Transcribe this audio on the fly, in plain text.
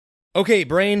Okay,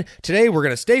 brain, today we're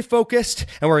going to stay focused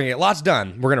and we're going to get lots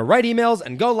done. We're going to write emails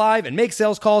and go live and make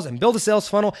sales calls and build a sales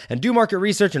funnel and do market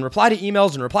research and reply to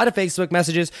emails and reply to Facebook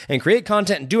messages and create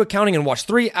content and do accounting and watch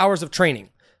 3 hours of training.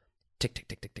 Tick, tick,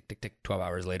 tick, tick, tick, tick, tick, 12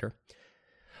 hours later.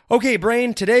 Okay,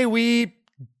 brain, today we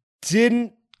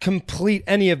didn't complete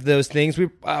any of those things. We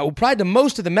replied to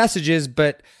most of the messages,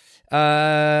 but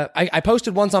I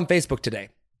posted once on Facebook today.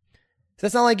 Does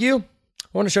that sound like you? I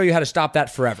want to show you how to stop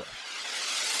that forever.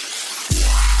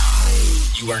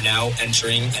 You are now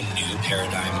entering a new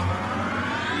paradigm.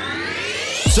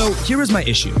 So here is my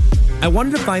issue. I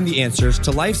wanted to find the answers to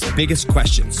life's biggest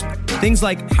questions. Things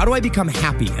like, how do I become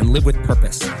happy and live with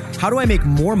purpose? How do I make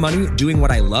more money doing what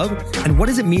I love? And what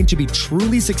does it mean to be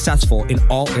truly successful in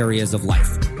all areas of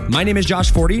life? My name is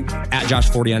Josh Forti, at Josh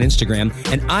Forti on Instagram,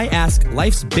 and I ask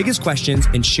life's biggest questions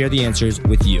and share the answers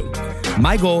with you.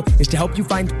 My goal is to help you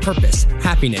find purpose,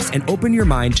 happiness, and open your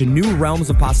mind to new realms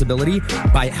of possibility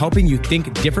by helping you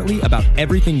think differently about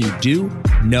everything you do,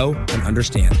 know, and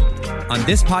understand. On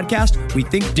this podcast, we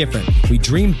think different, we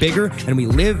dream bigger, and we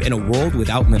live in a world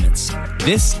without limits.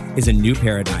 This is a new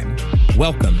paradigm.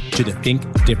 Welcome to the Think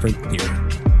Different Theory.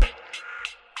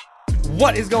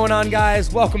 What is going on,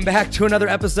 guys? Welcome back to another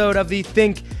episode of the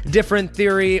Think Different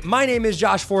Theory. My name is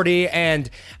Josh Forti, and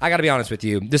I gotta be honest with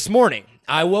you. This morning,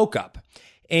 I woke up,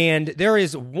 and there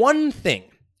is one thing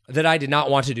that I did not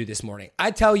want to do this morning.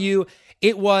 I tell you,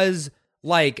 it was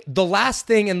like the last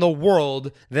thing in the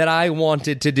world that I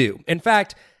wanted to do. In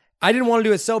fact, I didn't want to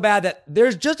do it so bad that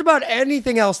there's just about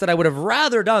anything else that I would have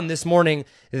rather done this morning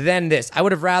than this. I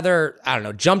would have rather,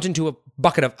 jumped into a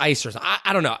bucket of ice or something.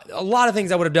 I don't know. A lot of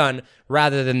things I would have done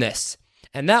rather than this.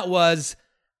 And that was,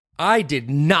 I did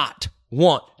not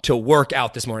want to work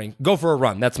out this morning. Go for a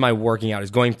run. That's my working out, is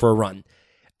going for a run.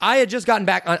 I had just gotten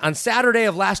back on Saturday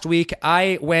of last week.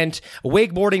 I went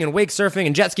wakeboarding and wake surfing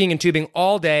and jet skiing and tubing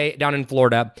all day down in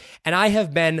Florida. And I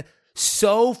have been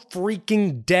so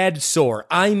freaking dead sore.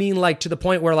 I mean, like to the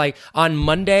point where like on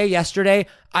Monday, yesterday,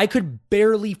 I could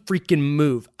barely freaking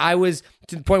move. I was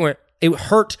to the point where it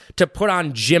hurt to put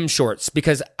on gym shorts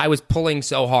because I was pulling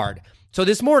so hard. So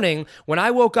this morning, when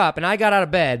I woke up and I got out of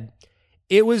bed,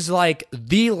 it was like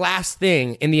the last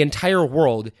thing in the entire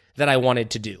world that I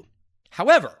wanted to do.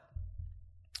 However,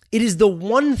 it is the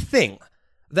one thing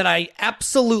that I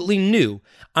absolutely knew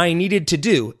I needed to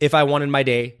do if I wanted my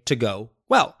day to go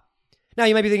well. Now,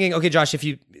 you might be thinking, okay, Josh, what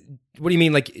do you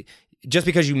mean? Like, just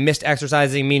because you missed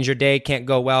exercising means your day can't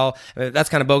go well? That's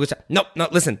kind of bogus. No,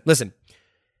 listen.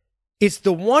 It's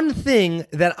the one thing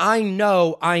that I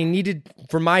know I needed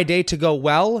for my day to go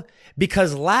well,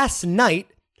 because last night,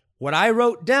 what I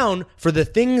wrote down for the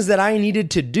things that I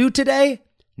needed to do today,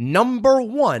 number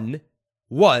one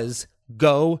was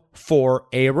go for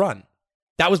a run.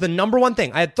 That was the number one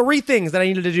thing. I had 3 things that I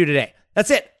needed to do today.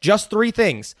 That's it. Just 3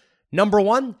 things. Number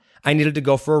 1, I needed to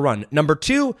go for a run. Number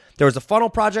 2, there was a funnel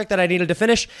project that I needed to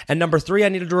finish. And number 3, I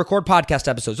needed to record podcast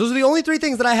episodes. Those are the only 3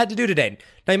 things that I had to do today.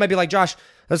 Now you might be like, Josh,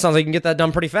 that sounds like you can get that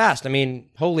done pretty fast. I mean,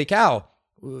 holy cow.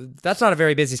 That's not a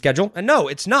very busy schedule. And no,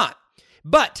 it's not.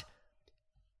 But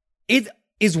it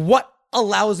is what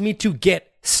allows me to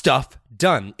get stuff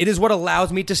done. It is what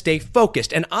allows me to stay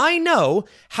focused. And I know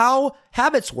how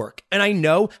habits work. And I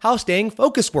know how staying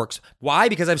focused works. Why?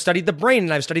 Because I've studied the brain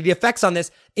and I've studied the effects on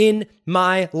this in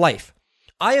my life.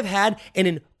 I have had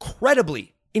an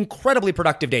incredibly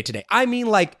productive day today. I mean,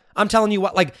 like, I'm telling you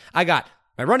what, like, I got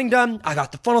my running done. I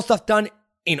got the funnel stuff done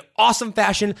in awesome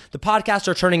fashion. The podcasts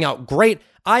are turning out great.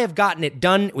 I have gotten it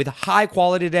done with high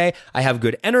quality today. I have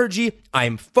good energy. I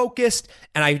am focused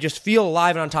and I just feel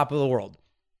alive and on top of the world.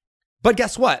 But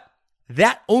guess what?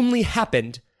 That only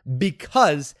happened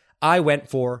because I went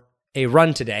for a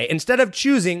run today instead of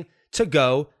choosing to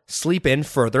go sleep in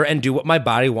further and do what my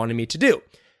body wanted me to do.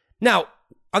 Now,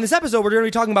 on this episode, we're going to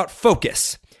be talking about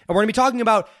focus. And we're going to be talking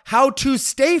about how to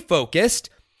stay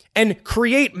focused and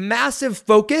create massive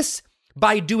focus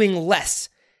by doing less.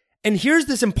 And here's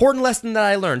this important lesson that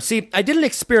I learned. See, I did an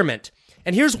experiment.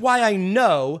 And here's why I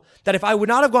know that if I would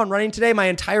not have gone running today, my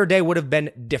entire day would have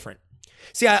been different.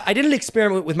 See, I did an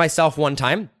experiment with myself one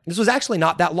time. This was actually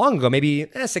not that long ago, maybe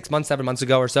 6 months, 7 months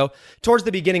ago or so, towards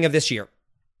the beginning of this year.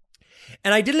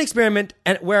 And I did an experiment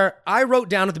where I wrote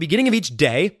down at the beginning of each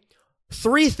day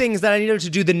 3 things that I needed to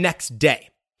do the next day.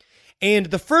 And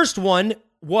the first one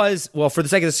was, well, for the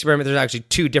sake of this experiment, there's actually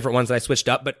 2 different ones that I switched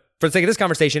up. But for the sake of this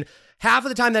conversation, half of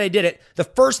the time that I did it, the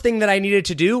first thing that I needed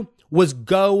to do was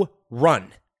go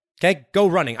run. Okay, go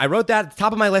running. I wrote that at the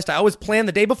top of my list. I always plan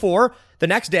the day before, the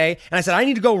next day, and I said, I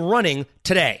need to go running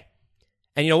today.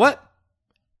 And you know what?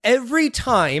 every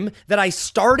time that I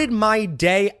started my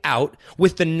day out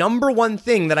with the number one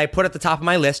thing that I put at the top of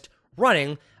my list,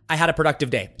 running, I had a productive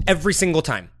day. Every single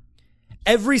time.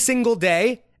 Every single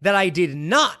day that I did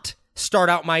not start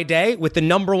out my day with the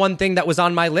number one thing that was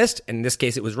on my list, in this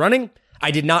case it was running,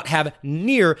 I did not have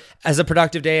near as a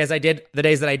productive day as I did the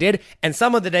days that I did, and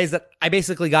some of the days that I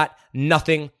basically got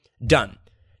nothing done.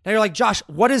 Now you're like, Josh,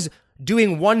 what does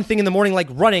doing one thing in the morning like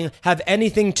running have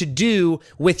anything to do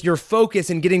with your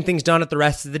focus and getting things done at the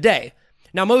rest of the day?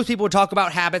 Now, most people would talk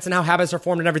about habits and how habits are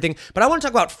formed and everything, but I want to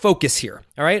talk about focus here,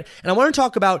 all right? And I want to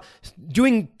talk about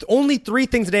doing only 3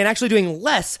 things a day and actually doing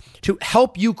less to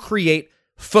help you create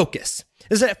focus.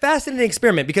 This is a fascinating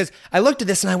experiment because I looked at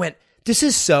this and I went, this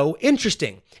is so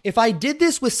interesting. If I did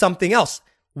this with something else,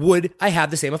 would I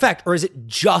have the same effect, or is it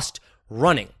just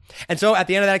running? And so at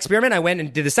the end of that experiment, I went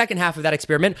and did the second half of that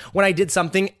experiment when I did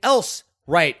something else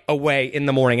right away in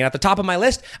the morning. And at the top of my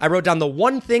list, I wrote down the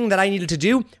one thing that I needed to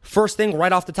do, first thing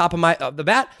right off the top of the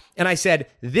bat. And I said,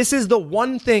 this is the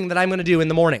one thing that I'm going to do in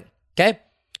the morning. Okay.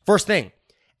 First thing.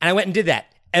 And I went and did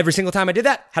that. Every single time I did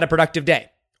that, had a productive day.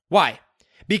 Why?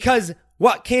 Because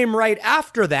what came right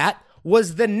after that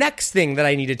was the next thing that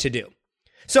I needed to do.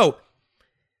 So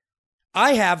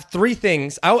I have 3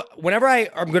 things. Whenever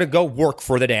I'm going to go work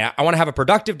for the day, I want to have a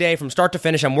productive day from start to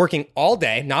finish. I'm working all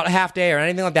day, not a half day or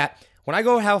anything like that. When I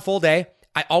go have a full day,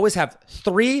 I always have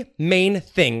 3 main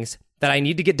things that I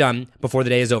need to get done before the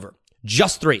day is over.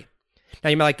 Just 3. Now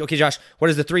you might be like, okay, Josh, what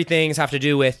does the 3 things have to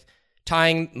do with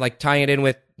tying it in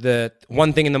with the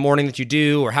one thing in the morning that you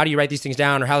do, or how do you write these things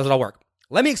down, or how does it all work?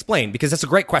 Let me explain, because that's a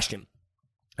great question.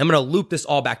 I'm going to loop this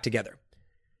all back together.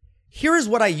 Here is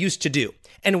what I used to do.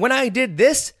 And when I did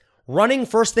this, running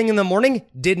first thing in the morning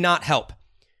did not help.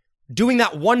 Doing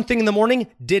that one thing in the morning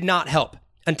did not help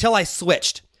until I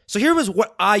switched. So here was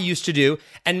what I used to do,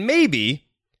 and maybe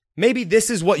this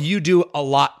is what you do a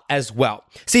lot as well.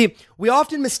 See, we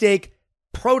often mistake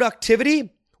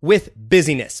productivity with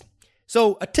busyness.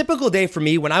 So a typical day for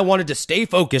me when I wanted to stay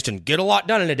focused and get a lot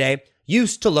done in a day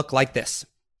used to look like this.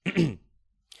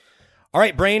 All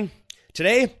right, brain,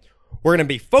 today we're going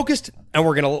to be focused and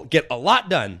we're going to get a lot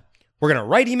done. We're going to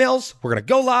write emails. We're going to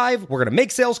go live. We're going to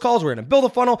make sales calls. We're going to build a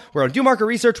funnel. We're going to do market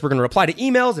research. We're going to reply to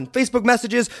emails and Facebook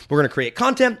messages. We're going to create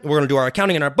content. We're going to do our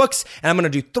accounting and our books. And I'm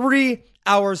going to do 3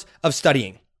 hours of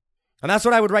studying. And that's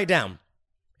what I would write down. And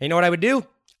you know what I would do?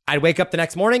 I'd wake up the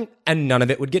next morning and none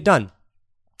of it would get done.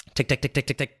 Tick, tick, tick, tick,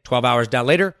 tick, tick. 12 hours down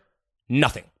later,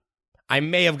 nothing. I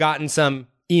may have gotten some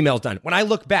emails done. When I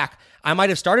look back, I might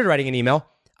have started writing an email.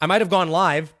 I might have gone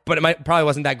live, but it probably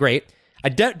wasn't that great. I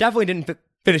definitely didn't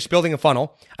finish building a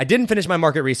funnel. I didn't finish my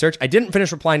market research. I didn't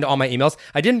finish replying to all my emails.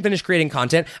 I didn't finish creating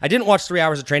content. I didn't watch 3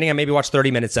 hours of training. I maybe watched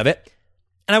 30 minutes of it.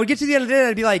 And I would get to the end of the day and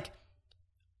I'd be like,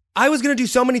 I was going to do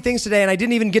so many things today and I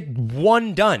didn't even get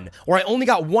one done, or I only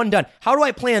got one done. How do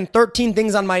I plan 13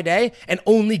 things on my day and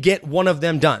only get one of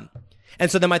them done? And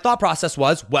so then my thought process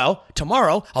was, well,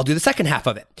 tomorrow I'll do the second half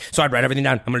of it. So I'd write everything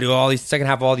down. I'm going to do all these second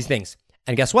half of all these things.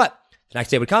 And guess what? The next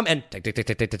day would come and tick, tick, tick,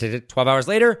 tick, tick, tick, tick, 12 hours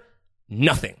later,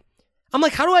 nothing. I'm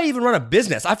like, how do I even run a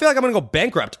business? I feel like I'm going to go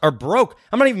bankrupt or broke.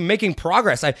 I'm not even making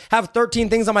progress. I have 13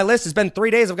 things on my list. It's been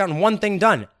 3 days. I've gotten one thing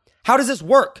done. How does this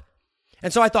work?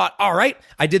 And so I thought, all right,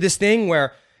 I did this thing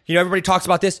where, everybody talks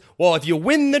about this. Well, if you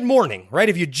win the morning, right?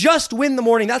 If you just win the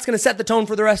morning, that's going to set the tone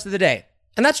for the rest of the day.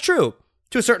 And that's true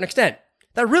to a certain extent.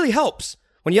 That really helps.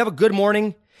 When you have a good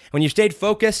morning, when you stayed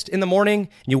focused in the morning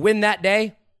and you win that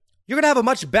day, you're going to have a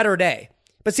much better day.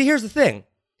 But see, here's the thing.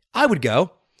 I would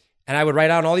go and I would write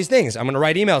down all these things. I'm going to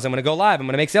write emails. I'm going to go live. I'm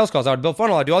going to make sales calls. I would build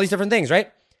funnel. I'd do all these different things,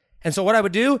 right? And so what I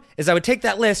would do is I would take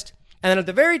that list, and then at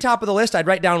the very top of the list, I'd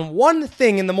write down one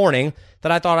thing in the morning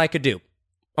that I thought I could do.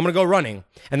 I'm going to go running.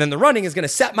 And then the running is going to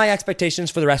set my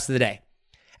expectations for the rest of the day.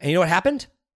 And you know what happened?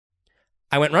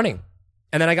 I went running.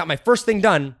 And then I got my first thing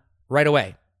done right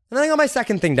away. And then I got my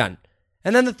second thing done.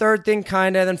 And then the third thing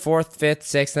then fourth, fifth,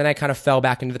 sixth, and then I kind of fell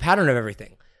back into the pattern of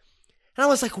everything. And I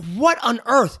was like, what on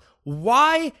earth?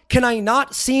 Why can I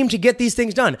not seem to get these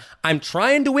things done? I'm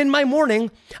trying to win my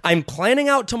morning. I'm planning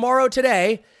out tomorrow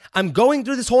today. I'm going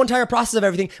through this whole entire process of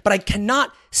everything, but I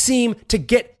cannot seem to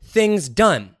get things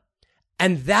done.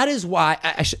 And that is why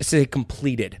I should say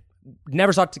completed.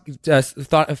 Never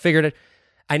figured it.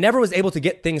 I never was able to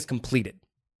get things completed.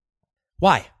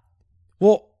 Why?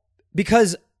 Well,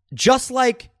 because just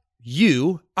like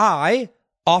you, I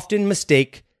often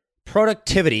mistake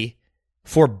productivity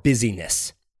for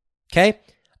busyness. Okay?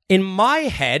 In my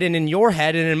head and in your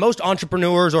head and in most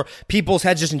entrepreneurs or people's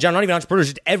heads just in general, not even entrepreneurs,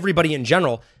 just everybody in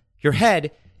general, your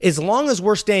head, as long as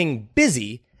we're staying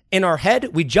busy, in our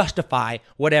head, we justify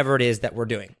whatever it is that we're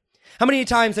doing. How many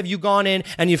times have you gone in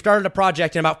and you've started a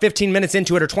project and about 15 minutes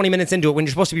into it or 20 minutes into it when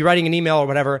you're supposed to be writing an email or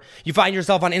whatever, you find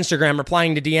yourself on Instagram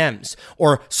replying to DMs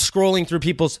or scrolling through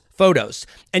people's photos,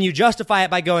 and you justify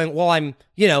it by going, well, I'm,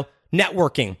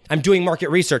 networking, I'm doing market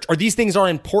research, or these things are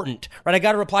important, right? I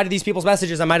got to reply to these people's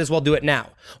messages. I might as well do it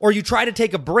now. Or you try to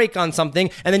take a break on something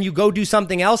and then you go do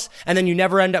something else and then you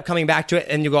never end up coming back to it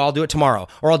and you go, I'll do it tomorrow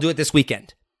or I'll do it this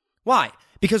weekend. Why?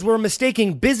 Because we're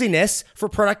mistaking busyness for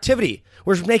productivity.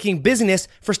 We're making busyness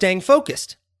for staying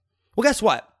focused. Well, guess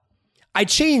what? I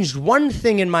changed one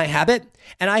thing in my habit,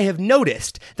 and I have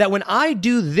noticed that when I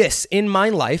do this in my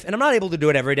life, and I'm not able to do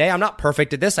it every day, I'm not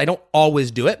perfect at this, I don't always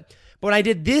do it, but when I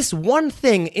did this one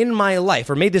thing in my life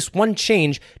or made this one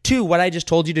change to what I just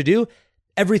told you to do,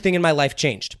 everything in my life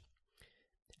changed.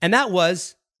 And that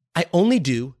was, I only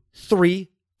do 3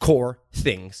 core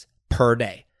things per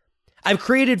day. I've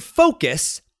created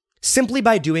focus simply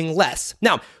by doing less.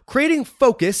 Now, creating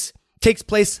focus takes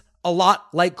place a lot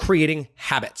like creating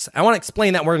habits. I want to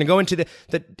explain that. We're going to go into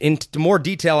into more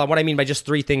detail on what I mean by just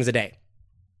 3 things a day.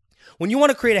 When you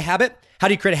want to create a habit, how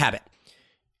do you create a habit?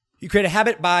 You create a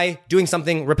habit by doing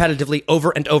something repetitively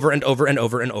over and over and over and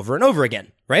over and over and over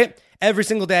again, right? Every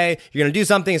single day, you're going to do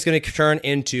something, it's going to turn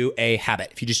into a habit.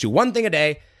 If you just do one thing a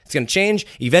day, it's going to change.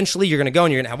 Eventually, you're going to go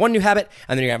and you're going to have one new habit,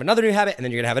 and then you're going to have another new habit, and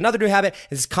then you're going to have another new habit.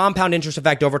 It's this compound interest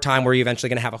effect over time where you're eventually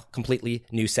going to have a completely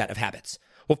new set of habits.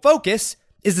 Well, focus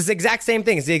is this exact same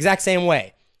thing. It's the exact same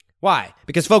way. Why?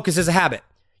 Because focus is a habit.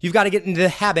 You've got to get into the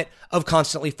habit of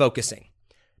constantly focusing.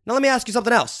 Now, let me ask you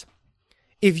something else.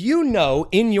 If you know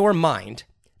in your mind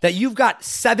that you've got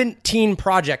 17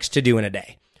 projects to do in a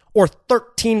day or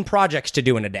 13 projects to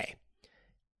do in a day,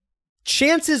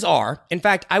 chances are, in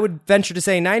fact, I would venture to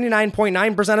say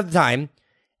 99.9% of the time,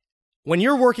 when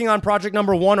you're working on project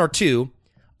number 1 or 2,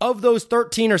 of those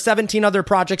 13 or 17 other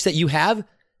projects that you have,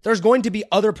 there's going to be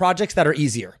other projects that are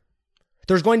easier.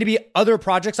 There's going to be other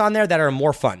projects on there that are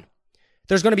more fun.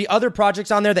 There's going to be other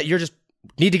projects on there that you're just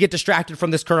need to get distracted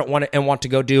from this current one and want to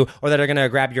go do, or that are going to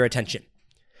grab your attention.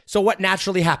 So what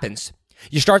naturally happens?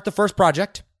 You start the first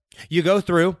project, you go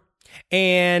through,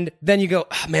 and then you go,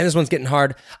 oh, man, this one's getting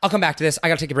hard. I'll come back to this. I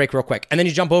got to take a break real quick. And then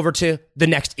you jump over to the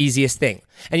next easiest thing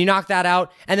and you knock that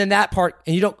out. And then that part,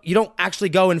 and you don't actually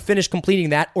go and finish completing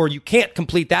that, or you can't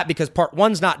complete that because part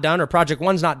 1's not done or project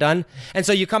 1's not done. And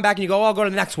so you come back and you go, oh, I'll go to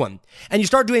the next one. And you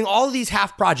start doing all of these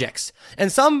half projects.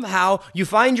 And somehow you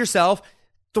find yourself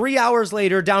 3 hours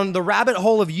later down the rabbit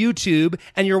hole of YouTube,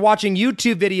 and you're watching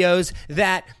YouTube videos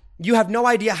that you have no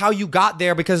idea how you got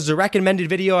there because it's a recommended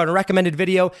video and a recommended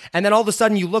video. And then all of a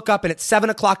sudden you look up and it's 7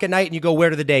 o'clock at night and you go, where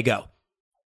did the day go?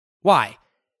 Why?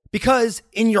 Because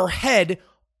in your head,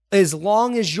 as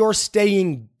long as you're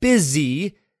staying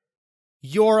busy,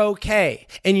 you're okay.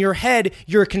 In your head,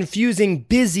 you're confusing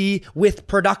busy with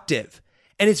productive.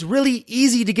 And it's really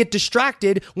easy to get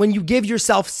distracted when you give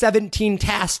yourself 17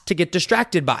 tasks to get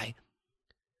distracted by.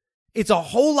 It's a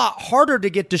whole lot harder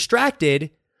to get distracted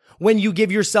when you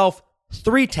give yourself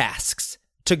 3 tasks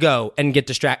to go and get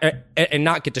distracted and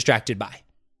not get distracted by.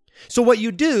 So what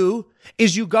you do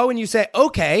is you go and you say,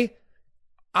 okay,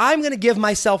 I'm going to give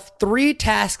myself 3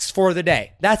 tasks for the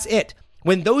day. That's it.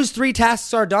 When those 3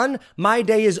 tasks are done, my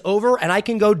day is over and I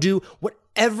can go do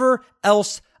whatever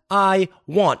else I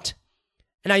want.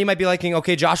 And now you might be like,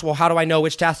 okay, Josh, well, how do I know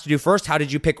which task to do first? How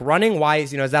did you pick running? Why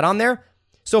is that on there?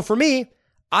 So for me,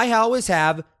 I always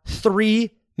have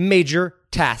 3 major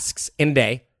tasks in a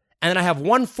day. And then I have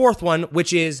 1/4 one,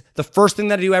 which is the first thing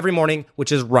that I do every morning,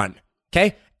 which is run.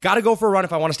 Okay? Got to go for a run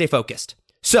if I want to stay focused.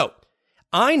 So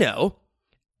I know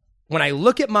when I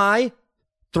look at my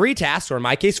 3 tasks, or in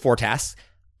my case, 4 tasks,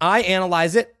 I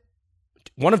analyze it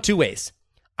one of 2 ways.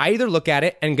 I either look at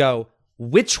it and go,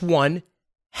 which one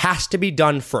has to be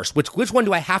done first? Which one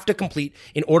do I have to complete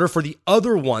in order for the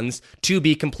other ones to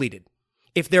be completed?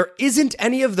 If there isn't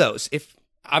any of those, if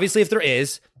there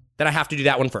is, then I have to do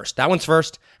that one first. That one's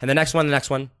first, and the next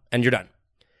one, and you're done.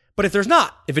 But if there's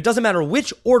not, if it doesn't matter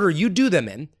which order you do them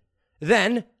in,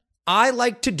 then I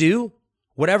like to do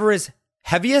whatever is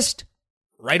heaviest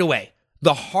right away.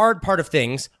 The hard part of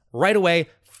things right away,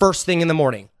 first thing in the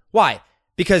morning. Why?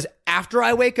 Because after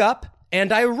I wake up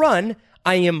and I run,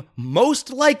 I am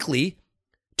most likely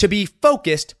to be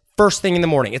focused first thing in the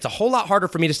morning. It's a whole lot harder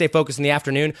for me to stay focused in the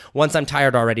afternoon once I'm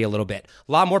tired already a little bit.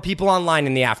 A lot more people online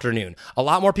in the afternoon. A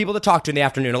lot more people to talk to in the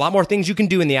afternoon. A lot more things you can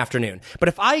do in the afternoon. But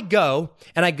if I go,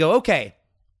 okay,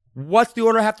 what's the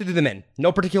order I have to do them in?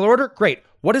 No particular order? Great.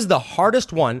 What is the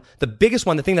hardest one, the biggest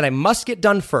one, the thing that I must get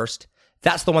done first?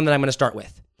 That's the one that I'm going to start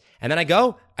with. And then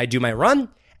I do my run,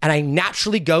 and I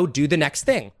naturally go do the next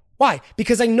thing. Why?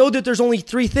 Because I know that there's only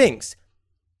 3 things.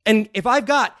 And if I've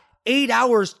got 8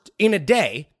 hours in a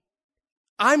day,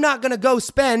 I'm not going to go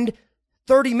spend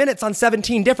 30 minutes on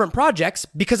 17 different projects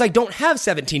because I don't have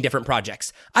 17 different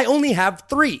projects. I only have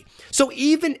 3. So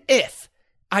even if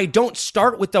I don't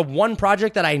start with the one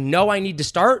project that I know I need to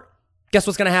start, guess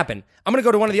what's going to happen? I'm going to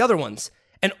go to one of the other ones,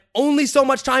 and only so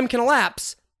much time can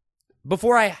elapse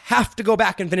before I have to go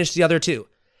back and finish the other 2.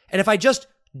 And if I just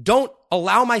don't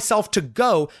allow myself to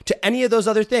go to any of those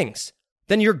other things,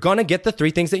 then you're going to get the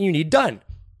 3 things that you need done.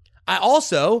 I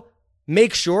also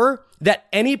make sure that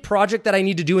any project that I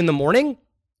need to do in the morning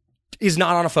is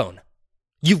not on a phone.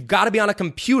 You've got to be on a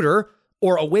computer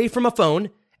or away from a phone,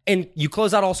 and you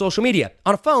close out all social media.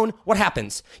 On a phone, what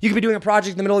happens? You could be doing a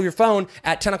project in the middle of your phone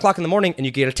at 10 o'clock in the morning and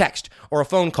you get a text or a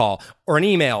phone call or an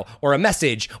email or a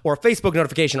message or a Facebook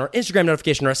notification or Instagram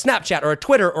notification or a Snapchat or a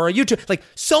Twitter or a YouTube, like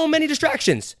so many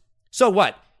distractions. So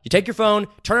what? You take your phone,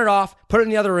 turn it off, put it in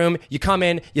the other room, you come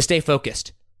in, you stay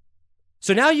focused.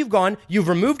 So now you've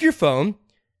removed your phone,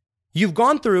 you've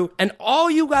gone through, and all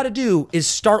you got to do is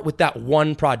start with that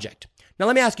one project. Now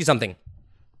let me ask you something.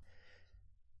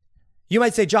 You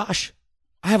might say, Josh,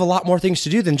 I have a lot more things to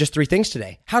do than just 3 things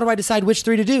today. How do I decide which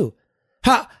 3 to do?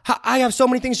 I have so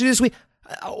many things to do this week.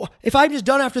 If I'm just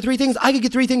done after 3 things, I could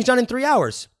get 3 things done in 3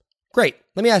 hours. Great.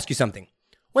 Let me ask you something.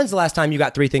 When's the last time you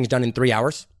got 3 things done in 3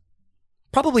 hours?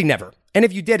 Probably never. And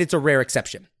if you did, it's a rare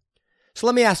exception. So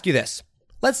let me ask you this.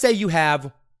 Let's say you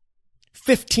have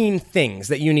 15 things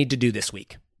that you need to do this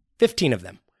week. 15 of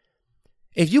them.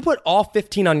 If you put all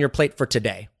 15 on your plate for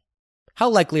today, how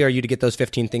likely are you to get those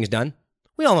 15 things done?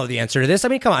 We all know the answer to this. I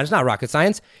mean, come on, it's not rocket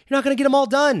science. You're not going to get them all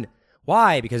done.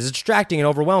 Why? Because it's distracting and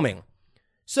overwhelming.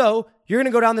 So you're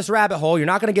going to go down this rabbit hole. You're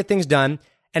not going to get things done.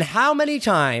 And how many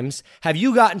times have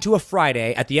you gotten to a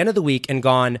Friday at the end of the week and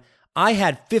gone, I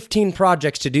had 15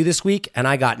 projects to do this week and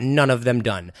I got none of them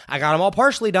done. I got them all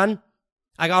partially done.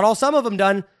 I got some of them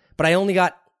done, but I only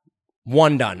got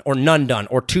 1 done or none done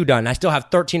or 2 done. I still have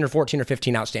 13 or 14 or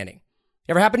 15 outstanding.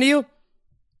 Ever happened to you?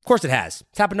 Of course it has.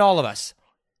 It's happened to all of us.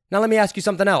 Now let me ask you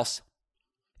something else.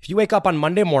 If you wake up on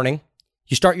Monday morning,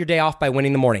 you start your day off by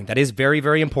winning the morning. That is very,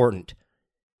 very important.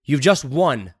 You've just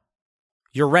won.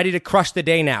 You're ready to crush the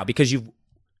day now because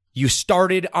you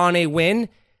started on a win.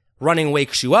 Running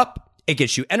wakes you up. It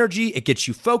gets you energy. It gets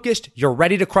you focused. You're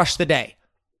ready to crush the day.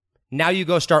 Now you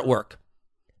go start work.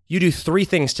 You do 3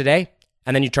 things today,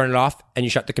 and then you turn it off and you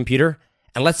shut the computer.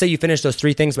 And let's say you finish those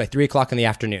 3 things by 3 o'clock in the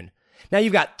afternoon. Now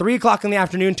you've got 3 o'clock in the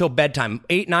afternoon till bedtime,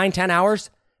 8, 9, 10 hours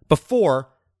before,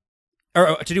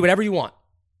 or to do whatever you want.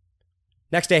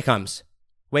 Next day comes.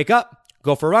 Wake up,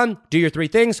 go for a run, do your 3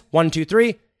 things, 1, 2, 3.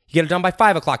 You get it done by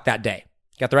 5 o'clock that day.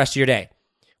 Got the rest of your day.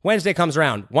 Wednesday comes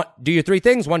around. Do your 3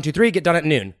 things, 1, 2, 3, get done at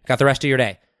noon. Got the rest of your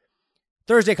day.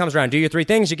 Thursday comes around. Do your 3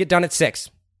 things, you get done at 6.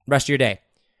 Rest of your day.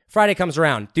 Friday comes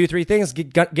around. Do 3 things,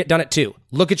 get done at 2.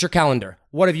 Look at your calendar.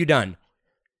 What have you done?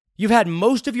 You've had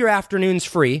most of your afternoons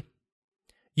free.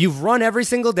 You've run every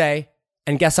single day.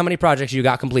 And guess how many projects you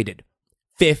got completed?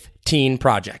 15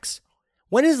 projects.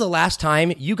 When is the last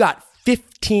time you got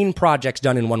 15 projects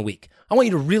done in 1 week? I want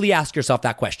you to really ask yourself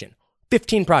that question.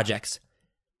 15 projects.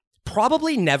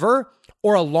 Probably never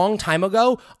or a long time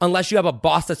ago unless you have a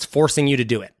boss that's forcing you to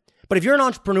do it. But if you're an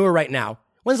entrepreneur right now,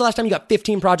 when's the last time you got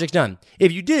 15 projects done?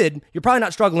 If you did, you're probably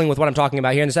not struggling with what I'm talking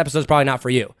about here, and this episode is probably not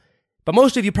for you. But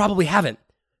most of you probably haven't.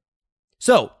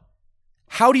 So,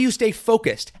 how do you stay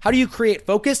focused? How do you create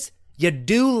focus? You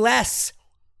do less.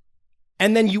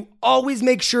 And then you always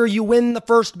make sure you win the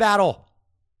first battle.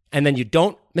 And then you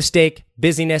don't mistake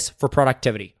busyness for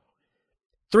productivity.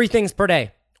 3 things per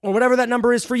day, or whatever that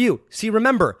number is for you. See,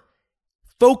 remember,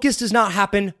 focus does not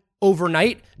happen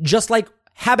overnight, just like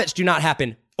habits do not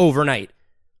happen overnight.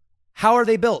 How are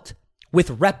they built?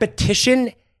 With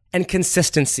repetition and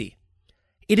consistency.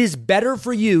 It is better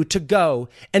for you to go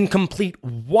and complete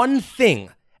 1 thing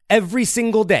every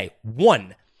single day,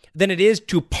 1, than it is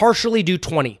to partially do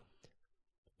 20.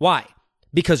 Why?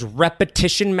 Because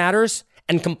repetition matters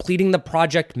and completing the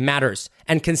project matters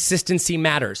and consistency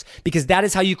matters because that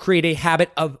is how you create a habit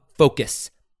of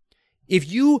focus. If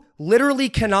you literally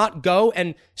cannot go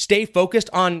and stay focused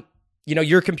on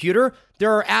your computer,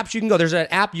 there are apps you can go. There's an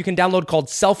app you can download called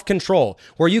Self-Control,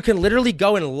 where you can literally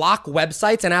go and lock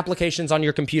websites and applications on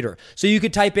your computer. So you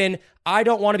could type in, I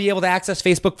don't want to be able to access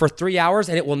Facebook for 3 hours,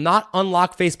 and it will not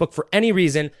unlock Facebook for any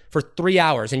reason for 3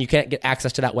 hours, and you can't get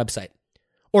access to that website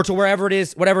or to wherever it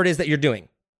is, whatever it is that you're doing.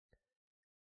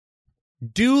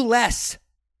 Do less.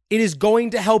 It is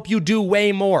going to help you do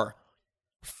way more.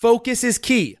 Focus is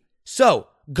key. So,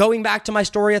 going back to my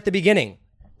story at the beginning,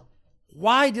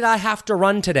 why did I have to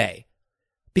run today?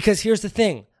 Because here's the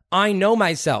thing. I know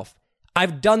myself.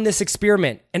 I've done this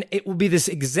experiment, and it will be this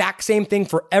exact same thing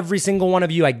for every single one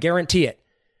of you. I guarantee it.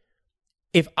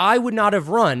 If I would not have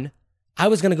run, I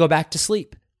was going to go back to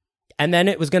sleep. And then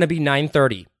it was going to be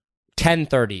 9:30,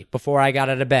 10:30 before I got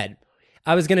out of bed.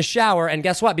 I was going to shower, and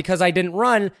guess what? Because I didn't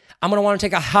run, I'm going to want to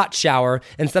take a hot shower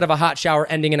instead of a hot shower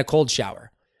ending in a cold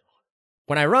shower.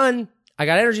 When I run, I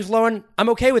got energy flowing. I'm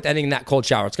okay with ending that cold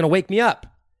shower. It's going to wake me up.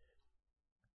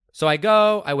 So I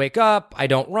go, I wake up, I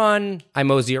don't run, I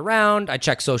mosey around, I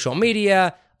check social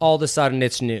media. All of a sudden,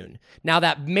 it's noon. Now,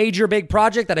 that major big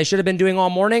project that I should have been doing all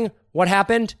morning, what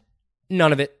happened?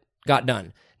 None of it got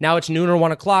done. Now it's noon or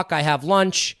 1 o'clock. I have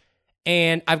lunch,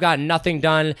 and I've got nothing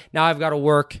done. Now I've got to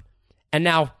work. And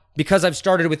now, because I've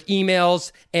started with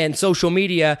emails and social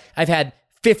media, I've had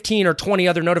 15 or 20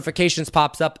 other notifications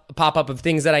pop up of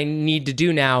things that I need to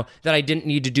do now that I didn't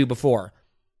need to do before.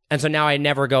 And so now I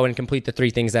never go and complete the 3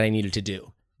 things that I needed to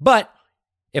do. But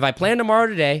if I plan tomorrow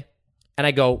today and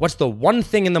I go, what's the one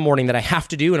thing in the morning that I have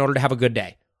to do in order to have a good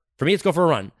day? For me, it's go for a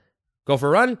run. Go for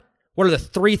a run. What are the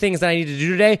 3 things that I need to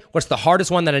do today? What's the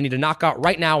hardest one that I need to knock out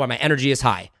right now while my energy is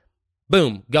high?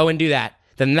 Boom, go and do that.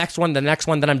 Then the next one,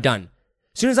 then I'm done.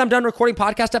 As soon as I'm done recording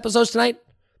podcast episodes tonight,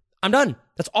 I'm done.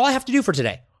 That's all I have to do for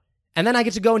today. And then I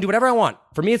get to go and do whatever I want.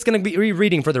 For me, it's going to be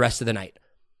rereading for the rest of the night.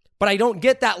 But I don't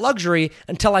get that luxury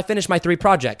until I finish my 3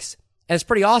 projects. And it's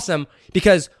pretty awesome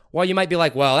because while you might be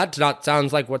like, well, that not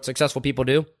sounds like what successful people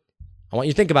do. I want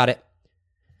you to think about it.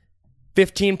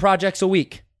 15 projects a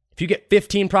week. If you get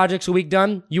 15 projects a week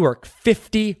done, you work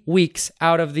 50 weeks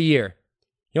out of the year.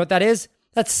 You know what that is?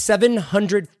 That's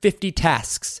 750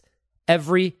 tasks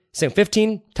every single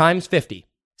 15 times 50.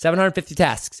 750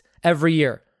 tasks every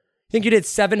year. You think you did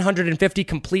 750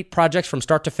 complete projects from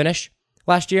start to finish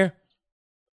last year?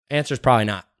 Answer is probably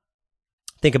not.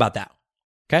 Think about that.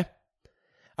 Okay?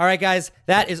 All right, guys,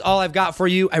 that is all I've got for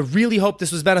you. I really hope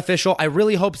this was beneficial. I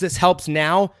really hope this helps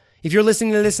now. If you're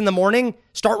listening to this in the morning,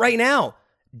 start right now.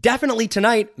 Definitely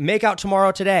tonight, make out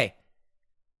tomorrow today.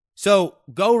 So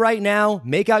go right now,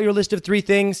 make out your list of 3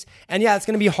 things. And yeah, it's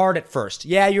going to be hard at first.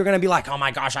 Yeah, you're going to be like, oh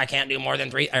my gosh, I can't do more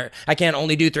than 3, or I can't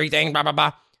only do 3 things, blah, blah,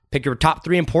 blah. Pick your top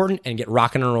 3 important and get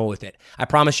rocking and roll with it. I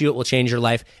promise you it will change your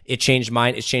life. It changed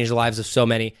mine. It's changed the lives of so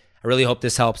many. I really hope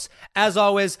this helps. As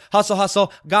always, hustle,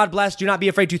 hustle. God bless. Do not be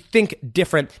afraid to think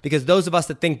different because those of us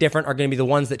that think different are going to be the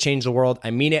ones that change the world.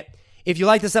 I mean it. If you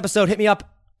like this episode, hit me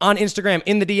up on Instagram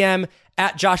in the DM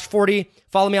at Josh40.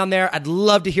 Follow me on there. I'd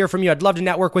love to hear from you. I'd love to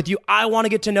network with you. I want to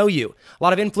get to know you. A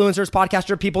lot of influencers,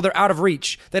 podcasters, people, they're out of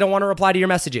reach. They don't want to reply to your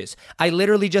messages. I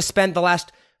literally just spent the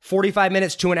last 45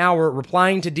 minutes to an hour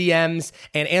replying to DMs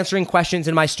and answering questions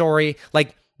in my story.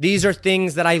 Like, these are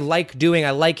things that I like doing.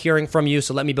 I like hearing from you.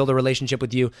 So let me build a relationship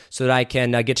with you so that I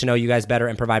can get to know you guys better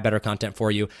and provide better content for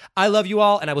you. I love you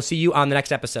all, and I will see you on the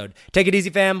next episode. Take it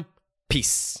easy, fam.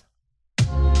 Peace.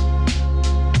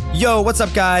 Yo, what's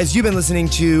up, guys? You've been listening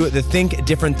to the Think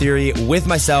Different Theory with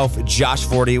myself,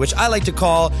 Josh40, which I like to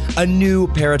call a new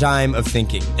paradigm of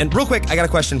thinking. And real quick, I got a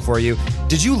question for you.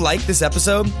 Did you like this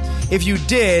episode? If you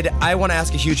did, I want to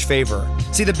ask a huge favor.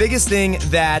 See, the biggest thing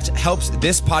that helps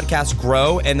this podcast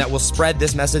grow and that will spread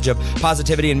this message of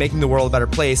positivity and making the world a better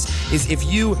place is if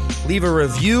you leave a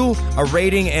review, a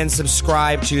rating, and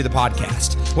subscribe to the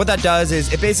podcast. What that does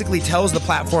is it basically tells the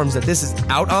platforms that this is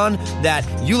out on that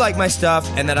you like my stuff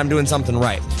and that I'm doing something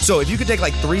right. So if you could take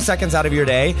like 3 seconds out of your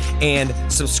day and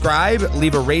subscribe,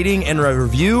 leave a rating and a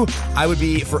review, I would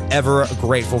be forever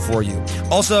grateful for you.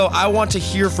 Also, I want to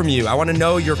hear from you. I want to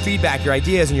know your feedback, your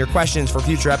ideas, and your questions for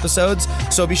future episodes.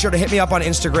 So be sure to hit me up on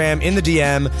Instagram in the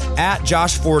DM at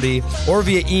Josh40 or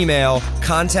via email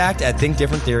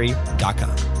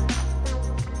contact@thinkdifferenttheory.com.